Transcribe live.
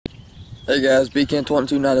Hey guys,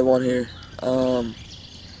 BKN2291 here.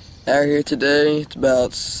 Out here today, it's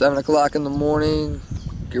about 7 o'clock in the morning,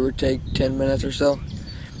 give or take 10 minutes or so.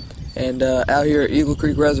 And out here at Eagle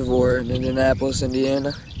Creek Reservoir in Indianapolis,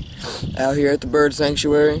 Indiana. Out here at the bird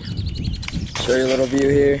sanctuary. Show you a little view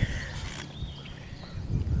here.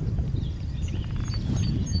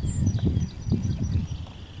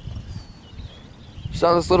 Just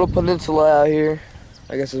on this little peninsula out here,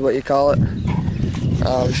 I guess is what you call it.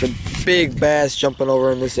 There's a big bass jumping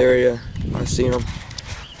over in this area. I've seen them,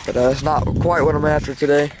 but it's not quite what I'm after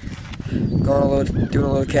today. Doing a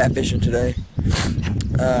little catfishing today.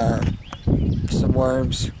 Some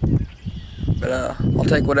worms, but I'll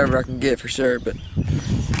take whatever I can get for sure. But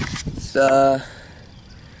it's,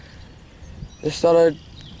 just thought I'd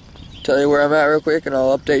tell you where I'm at real quick, and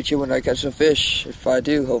I'll update you when I catch some fish, if I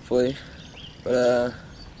do, hopefully. But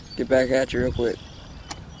get back at you real quick.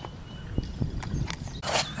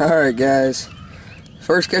 Alright guys,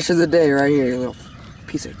 first catch of the day right here, a little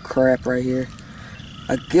piece of crap right here.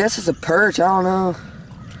 I guess it's a perch, I don't know.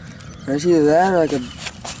 It's either that or like I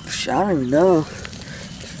don't even know.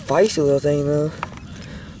 Feisty little thing though.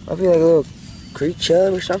 Might be like a little creek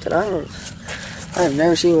chub or something, I've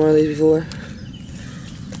never seen one of these before.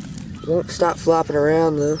 It won't stop flopping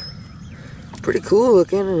around though. Pretty cool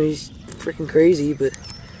looking, I mean, he's freaking crazy, but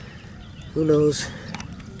who knows.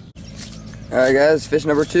 Alright guys, fish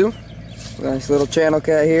number 2. Nice little channel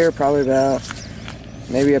cat here, probably about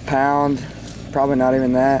maybe a pound, probably not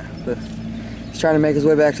even that, but he's trying to make his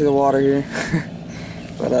way back to the water here.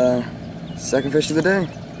 But second fish of the day.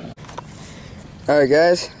 Alright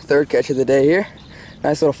guys, third catch of the day here.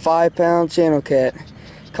 Nice little 5-pound channel cat.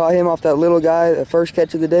 Caught him off that little guy, the first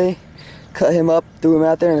catch of the day. Cut him up, threw him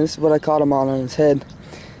out there, and this is what I caught him on his head.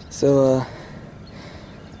 So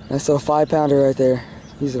nice little 5-pounder right there.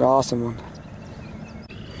 He's an awesome one.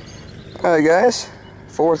 Alright guys,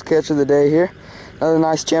 fourth catch of the day here. Another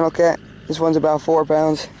nice channel cat. This one's about 4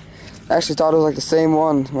 pounds. I actually thought it was like the same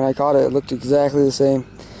one when I caught it. It looked exactly the same.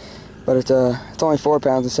 But it's only 4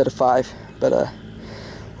 pounds instead of 5. But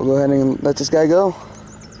we'll go ahead and let this guy go.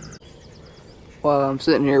 While I'm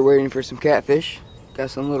sitting here waiting for some catfish,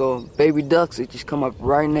 got some little baby ducks that just come up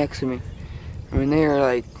right next to me. I mean, they are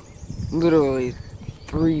like literally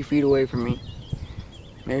 3 feet away from me.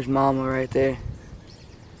 There's Mama right there.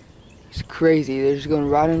 It's crazy. They're just going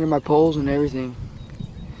right under my poles and everything.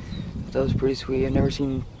 That was pretty sweet. I've never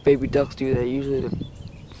seen baby ducks do that. Usually they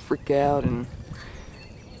freak out and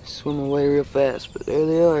swim away real fast, but there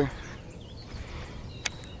they are.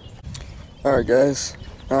 Alright guys,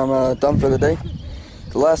 I'm done for the day.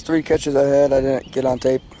 The last 3 catches I had, I didn't get on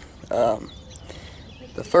tape. The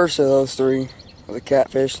first of those 3 was a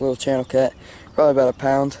catfish, little channel cat, probably about a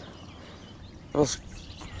pound. Those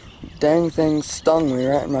dang thing stung me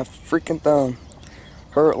right in my freaking thumb.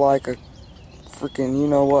 Hurt like a freaking you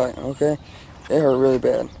know what, okay? It hurt really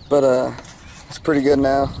bad. But it's pretty good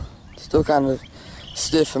now. Still kind of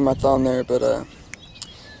stiff in my thumb there, but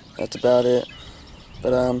that's about it.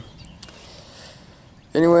 But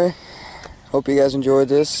anyway, hope you guys enjoyed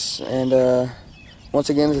this. And once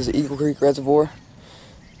again, this is Eagle Creek Reservoir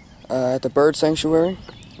at the bird sanctuary.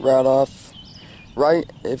 Right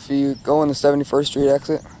if you go on the 71st Street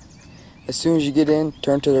exit. As soon as you get in,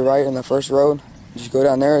 turn to the right on the first road. Just go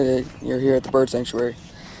down there, you're here at the bird sanctuary.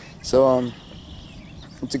 So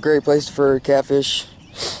it's a great place for catfish.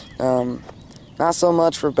 Not so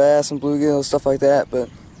much for bass and bluegill, stuff like that, but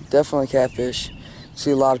definitely catfish.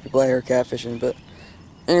 See a lot of people out here catfishing. But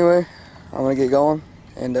anyway, I'm gonna get going,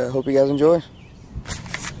 and hope you guys enjoy.